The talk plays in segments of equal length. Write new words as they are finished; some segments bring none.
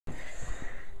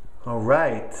All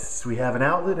right, so we have an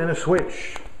outlet and a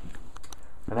switch.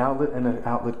 An outlet and an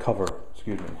outlet cover,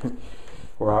 excuse me.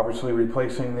 We're obviously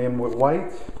replacing them with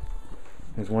white.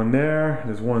 There's one there,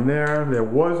 there's one there. There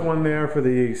was one there for the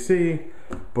AC,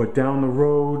 but down the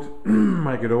road,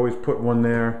 I could always put one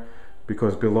there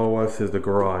because below us is the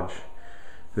garage.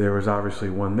 There was obviously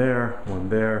one there, one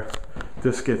there.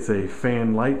 This gets a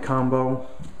fan light combo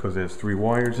because there's 3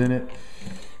 wires in it.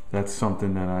 That's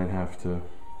something that I'd have to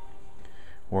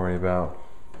worry about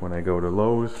when I go to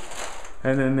Lowe's.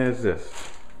 And then there's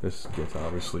this. This gets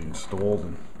obviously installed,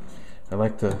 and I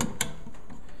like to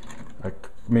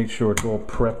make sure it's all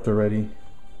prepped already.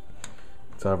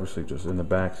 It's obviously just in the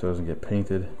back so it doesn't get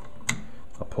painted.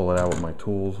 I'll pull it out with my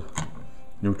tools,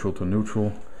 neutral to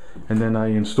neutral. And then I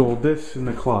installed this in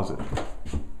the closet.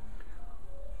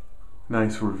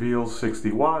 Nice reveal,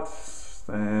 60 watts,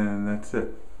 and that's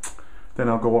it. Then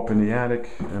I'll go up in the attic,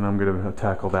 and I'm gonna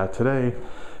tackle that today.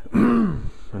 And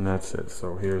that's it.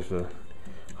 So here's the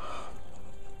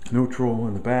neutral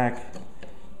in the back.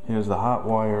 Here's the hot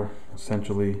wire,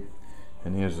 essentially,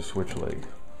 and here's the switch leg.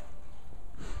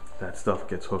 That stuff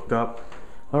gets hooked up.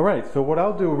 All right, so what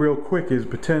I'll do real quick is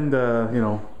pretend,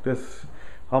 I'll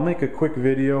make a quick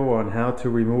video on how to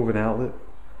remove an outlet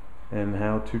and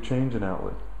how to change an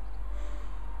outlet.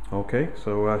 Okay,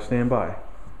 so stand by.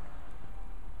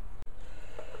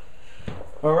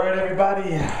 All right,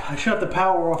 everybody, I shut the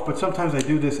power off, but sometimes I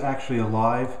do this actually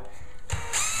live.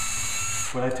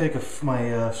 But I take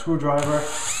my screwdriver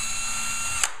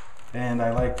and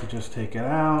I like to just take it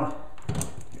out.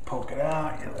 You poke it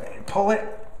out, you pull it.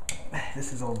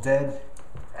 This is all dead.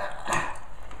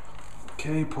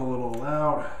 Okay, pull it all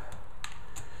out.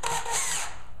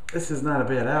 This is not a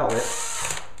bad outlet.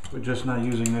 We're just not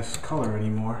using this color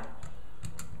anymore.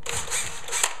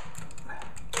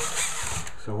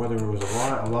 So whether it was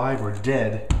alive or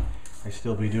dead, I'd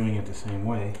still be doing it the same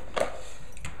way.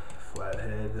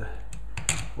 Flathead,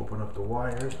 open up the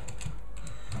wires.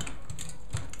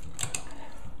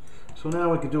 So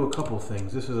now I could do a couple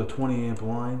things. This is a 20 amp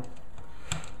line.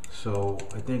 So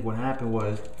I think what happened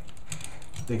was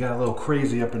they got a little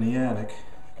crazy up in the attic.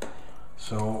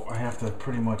 So I have to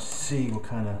pretty much see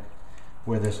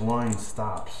where this line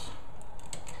stops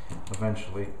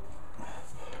eventually.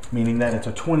 Meaning that it's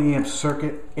a 20 amp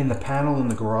circuit in the panel in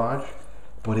the garage,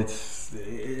 but it's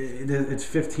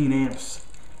 15 amps.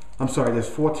 I'm sorry, there's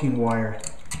 14 wire.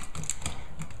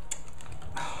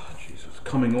 Oh, Jesus,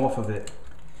 coming off of it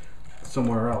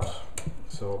somewhere else.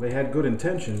 So they had good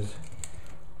intentions.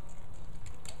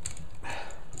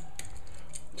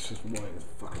 This is why the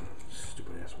fucking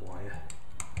stupid ass wire.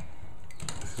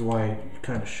 This is why you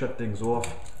kind of shut things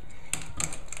off.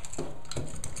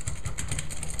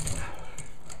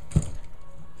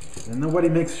 And nobody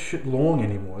makes shit long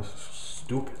anymore. It's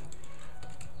stupid.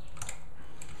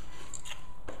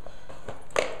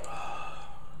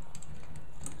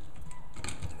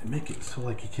 They make it so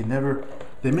like you can never.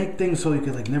 They make things so you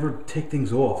can like never take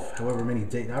things off. However many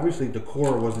days. Obviously, the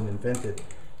core wasn't invented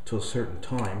till a certain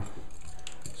time,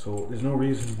 so there's no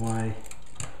reason why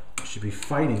you should be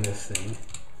fighting this thing.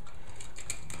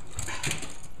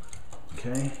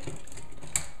 Okay.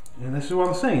 And this is what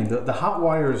I'm saying. The hot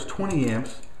wire is 20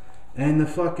 amps. And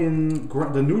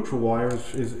the neutral wire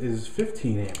is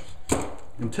 15 amps.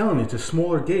 I'm telling you, it's a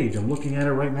smaller gauge. I'm looking at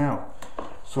it right now.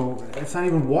 So it's not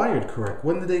even wired correct.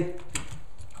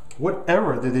 What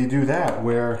era did they do that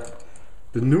where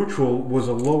the neutral was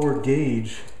a lower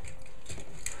gauge?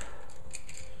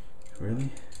 Really?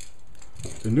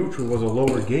 The neutral was a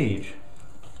lower gauge.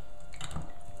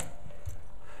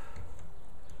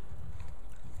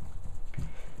 I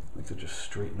like to just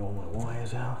straighten all my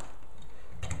wires out.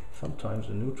 Sometimes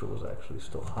the neutral is actually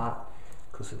still hot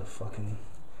because of the fucking,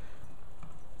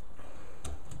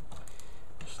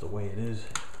 just the way it is.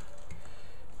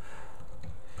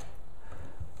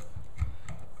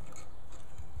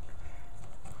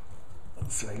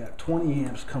 So I got 20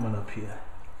 amps coming up here.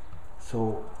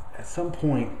 So at some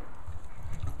point,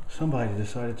 somebody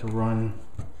decided to run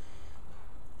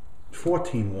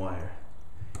 14 wire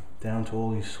down to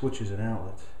all these switches and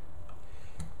outlets.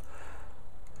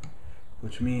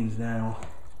 Which means now,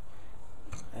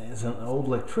 as an old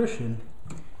electrician,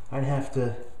 I'd have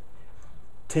to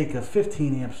take a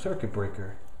 15 amp circuit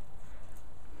breaker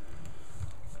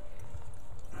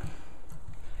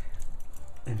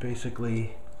and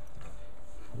basically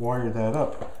wire that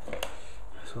up.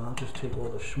 So I'll just take all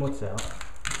the schmutz out.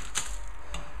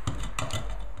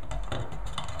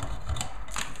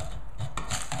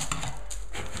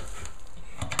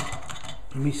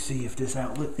 Let me see if this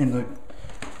outlet in the,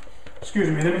 excuse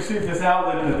me, let me see if this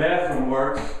outlet in the bathroom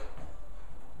works.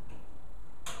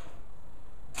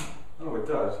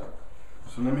 does.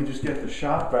 So let me just get the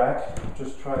shop back.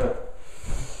 Just try to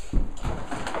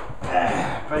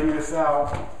bang this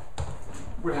out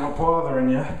without bothering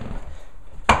you.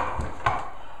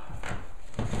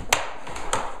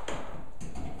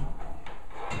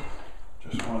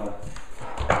 Just want to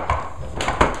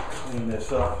clean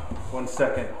this up. 1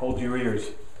 second, hold your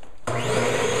ears.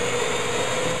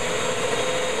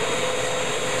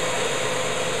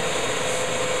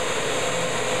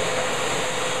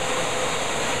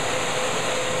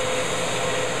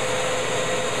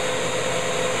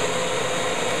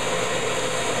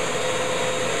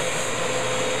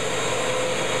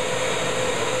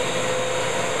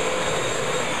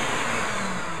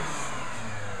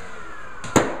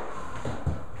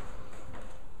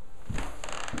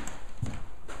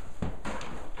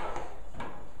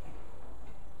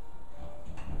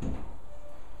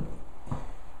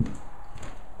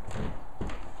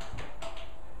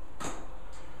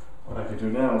 What I could do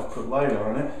now is put light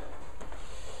on it.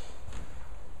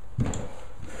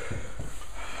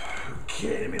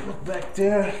 Okay, let me look back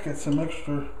there. Got some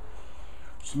extra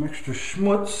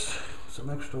schmutz, some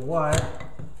extra wire,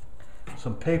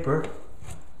 some paper.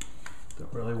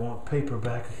 Don't really want paper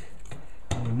back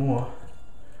anymore.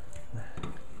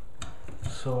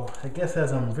 So I guess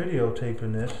as I'm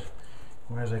videotaping this,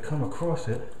 or as I come across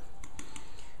it,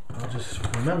 I'll just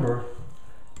remember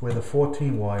where the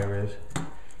 14 wire is.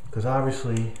 Because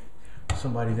obviously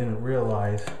somebody didn't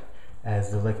realize,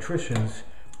 as the electricians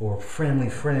or family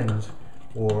friends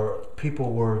or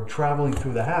people were traveling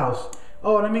through the house,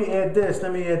 oh, let me add this,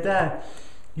 let me add that.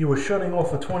 You were shutting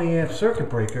off a 20 amp circuit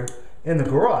breaker in the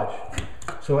garage.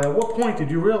 So at what point did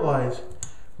you realize,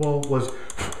 well, is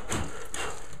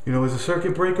the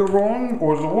circuit breaker wrong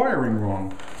or is the wiring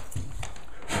wrong?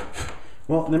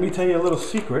 Well, let me tell you a little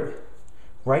secret.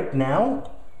 Right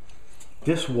now,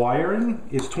 this wiring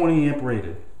is 20 amp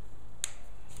rated.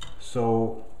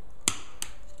 So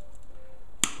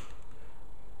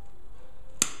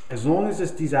as long as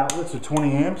these outlets are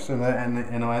 20 amps and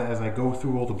as I go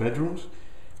through all the bedrooms,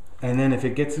 and then if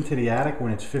it gets into the attic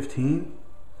when it's 15,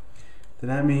 then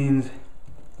that means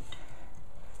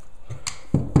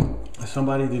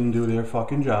somebody didn't do their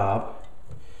fucking job,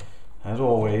 as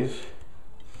always,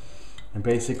 and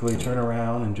basically turn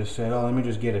around and just say, oh, let me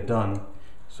just get it done.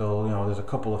 So, there's a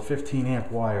couple of 15 amp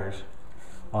wires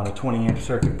on a 20 amp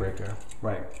circuit breaker,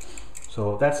 right?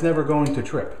 So that's never going to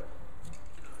trip.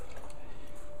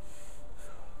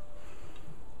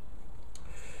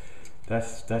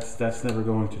 That's never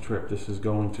going to trip. This is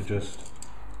going to just,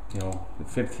 the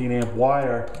 15 amp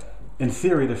wire, in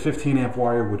theory, the 15 amp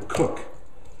wire would cook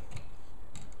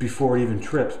before it even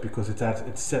trips because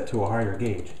it's set to a higher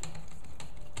gauge.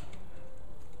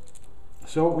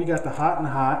 So we got the hot and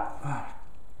hot.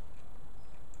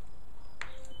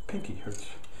 Pinky hurts.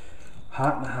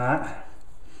 Hot and hot.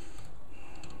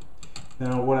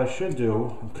 Now what I should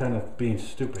do, I'm kind of being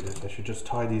stupid, is I should just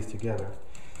tie these together.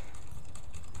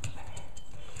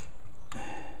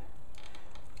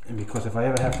 And because if I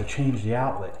ever have to change the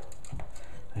outlet,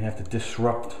 I have to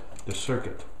disrupt the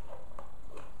circuit.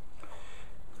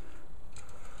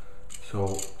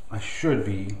 So I should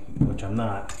be, which I'm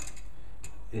not,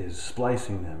 is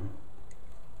splicing them.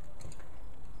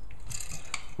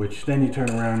 Which then you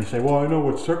turn around and you say, well, I know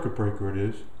what circuit breaker it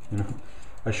is.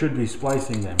 I should be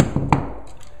splicing them.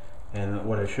 And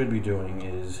what I should be doing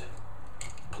is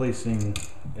placing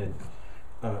it,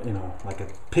 like a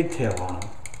pigtail on them.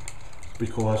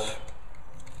 Because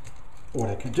what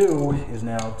I could do is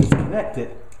now disconnect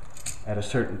it at a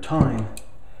certain time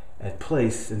at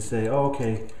place and say, oh,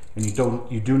 okay, and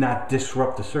you do not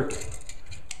disrupt the circuit.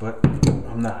 But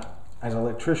I'm not. As an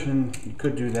electrician, you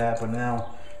could do that, but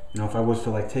now, if I was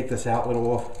to take this outlet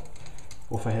off,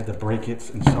 or if I had to break it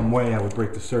in some way, I would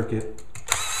break the circuit.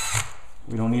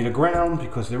 We don't need a ground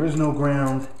because there is no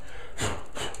ground.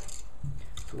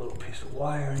 It's a little piece of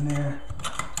wire in there.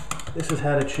 This is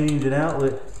how to change an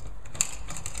outlet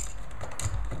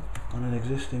on an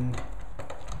existing.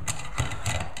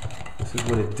 This is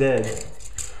what it did.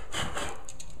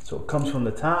 So it comes from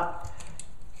the top.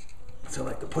 So I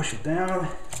like to push it down.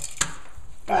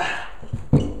 I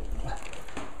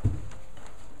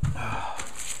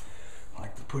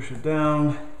like to push it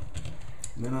down,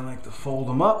 and then I like to fold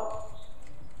them up.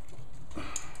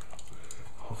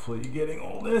 Hopefully you're getting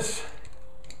all this.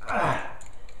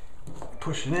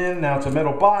 Push it in. Now it's a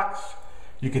metal box.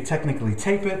 You could technically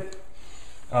tape it.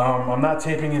 I'm not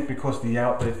taping it because the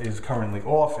outlet is currently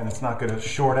off and it's not going to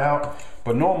short out.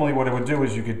 But normally what it would do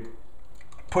is you could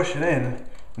push it in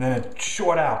and then it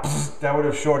short out. That would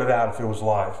have shorted out if it was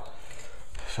live.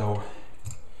 So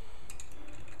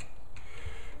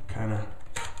kind of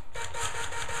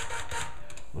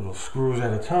screws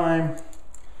at a time.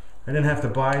 I didn't have to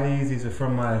buy these. These are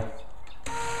from my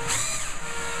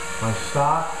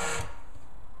stock.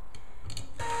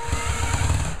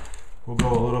 We'll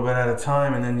go a little bit at a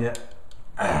time, and then you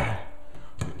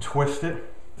twist it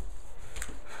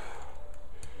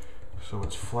so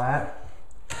it's flat.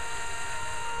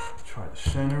 Try to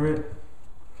center it.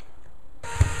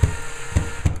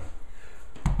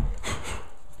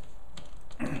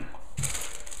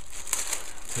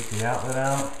 Take the outlet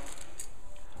out.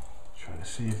 Try to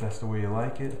see if that's the way you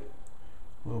like it.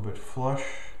 A little bit flush.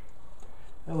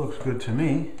 That looks good to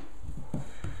me.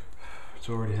 It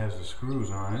already has the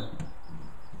screws on it.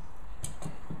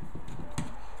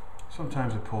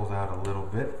 Sometimes it pulls out a little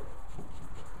bit.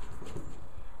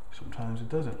 Sometimes it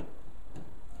doesn't.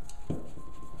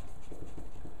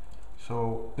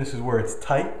 So this is where it's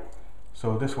tight.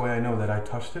 So this way I know that I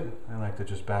touched it. I like to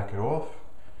just back it off.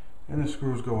 And the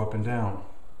screws go up and down.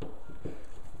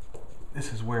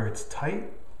 This is where it's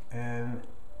tight, and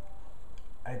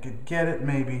I could get it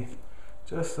maybe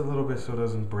just a little bit so it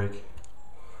doesn't break.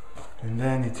 And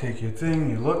then you take your thing,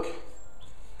 you look.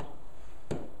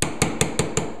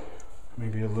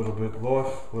 Maybe a little bit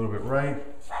left, a little bit right.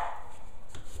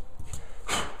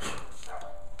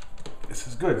 This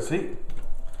is good, see?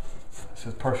 This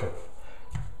is perfect.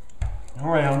 All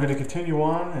right, I'm gonna continue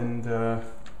on, and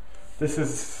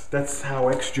that's how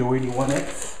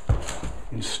XJoe81X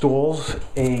installs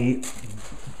a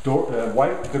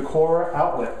white decor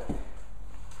outlet.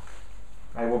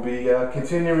 I will be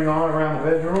continuing on around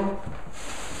the bedroom.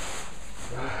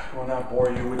 I will not bore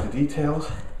you with the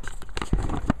details.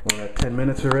 We're at 10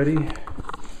 minutes already.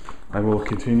 I will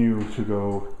continue to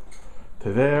go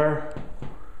to there,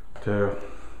 to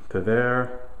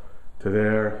there, to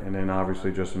there, and then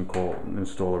obviously just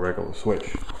install a regular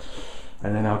switch.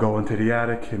 And then I'll go into the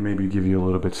attic and maybe give you a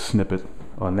little bit snippet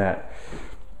on that.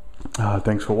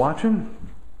 Thanks for watching,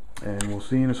 and we'll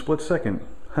see you in a split second.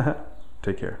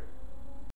 Take care.